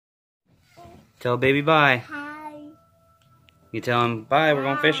Tell baby bye. Hi. You tell him bye, we're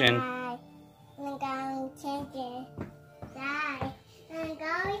going fishing. Bye. I'm going fishing. Bye. I'm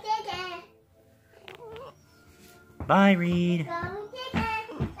going fishing. Bye, Reed. Going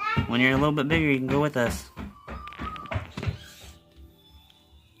fishing. Bye. When you're a little bit bigger, you can go with us.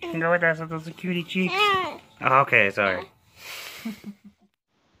 You can go with us with those cutie cheeks. Oh, okay, sorry.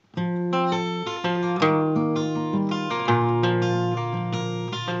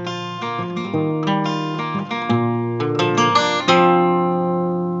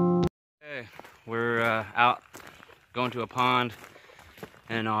 We're out going to a pond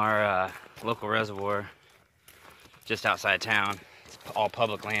in our local reservoir just outside town. It's all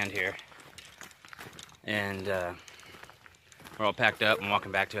public land here. And we're all packed up and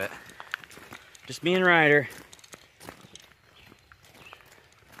walking back to it. Just me and Ryder.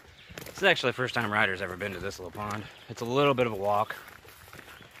 This is actually the first time Ryder's ever been to this little pond. It's a little bit of a walk,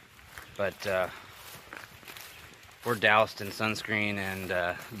 but we're doused in sunscreen and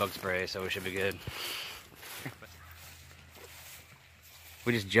bug spray, so we should be good.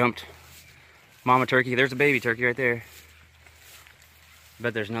 We just jumped mama turkey. There's a baby turkey right there. I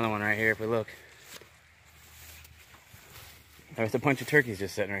bet there's another one right here if we look. There's a bunch of turkeys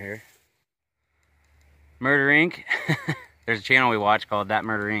just sitting right here. Murder Inc. There's a channel we watch called That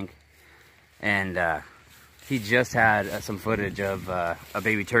Murder Inc. And he just had some footage of a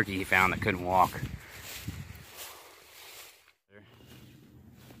baby turkey he found that couldn't walk.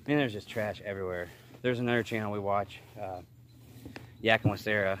 And there's just trash everywhere. There's another channel we watch, Yakking with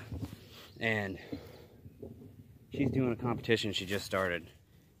Sarah, and she's doing a competition she just started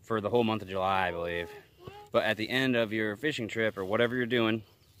for the whole month of July, I believe. But at the end of your fishing trip or whatever you're doing,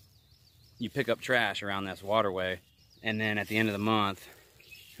 you pick up trash around this waterway, and then at the end of the month,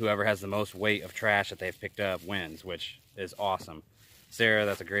 whoever has the most weight of trash that they've picked up wins, which is awesome. Sarah,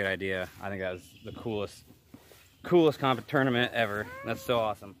 that's a great idea. I think that was the coolest tournament ever. That's so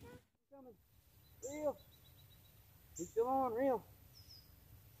awesome. Reel. He's still on, reel.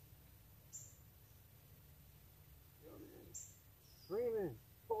 Screaming.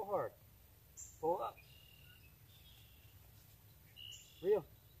 Pull hard. Pull up. Reel.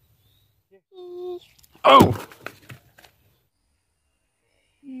 Oh!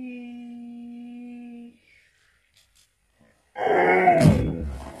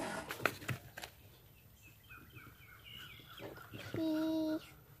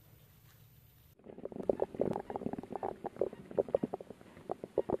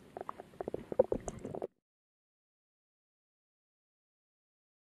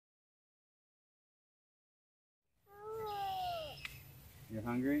 You're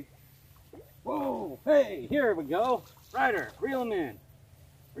hungry? Whoa! Hey, here we go. Ryder, reel him in.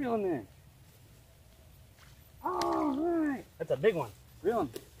 Reel him in. All right. That's a big one. Reel him.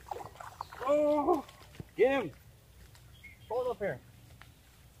 Oh! Get him. Pull it up here.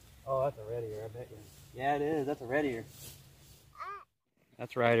 Oh, that's a red ear, I bet you. Yeah, it is. That's a red ear.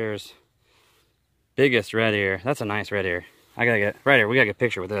 That's Ryder's biggest red ear. That's a nice red ear. I gotta get Ryder. We gotta get a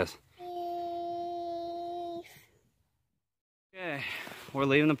picture with this. Okay, we're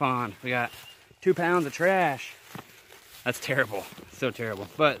leaving the pond. We got 2 pounds of trash. That's terrible. So terrible.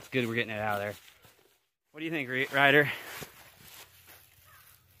 But it's good we're getting it out of there. What do you think, Ryder?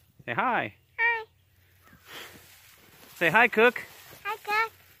 Say hi. Hi. Say hi, Cook. Hi,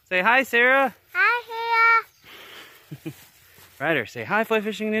 Cook. Say hi, Sarah. Hi, Sarah. Ryder, say hi, Fly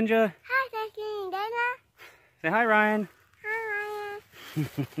Fishing Ninja. Hi, Fishing Ninja. Say hi, Ryan. Hi,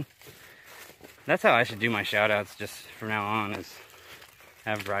 Ryan. That's how I should do my shout outs just from now on, is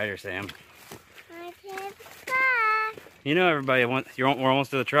have Ryder say them. You know everybody wants, we're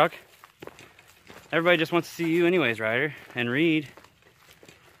almost to the truck. Everybody just wants to see you anyways, Ryder. And Reed.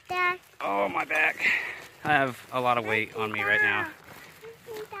 Dad. Oh, my back. I have a lot of weight on me right now.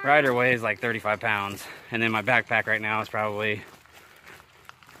 Ryder weighs like 35 pounds. And then my backpack right now is probably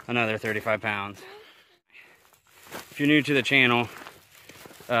another 35 pounds. If you're new to the channel,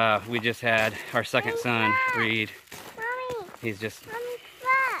 we just had our second son, Reed. Mommy. He's just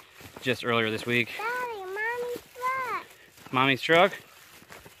Mommy's earlier this week. Daddy, Mommy's flat. Mommy's truck?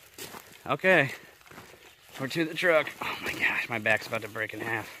 Okay. We're to the truck. Oh my gosh, my back's about to break in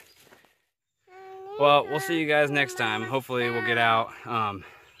half. Well, we'll see you guys next time. Hopefully we'll get out.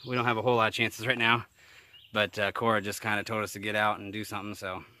 We don't have a whole lot of chances right now, but Cora just kind of told us to get out and do something,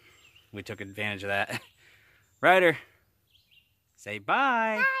 so we took advantage of that. Ryder, say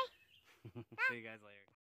bye. Bye. See you guys later.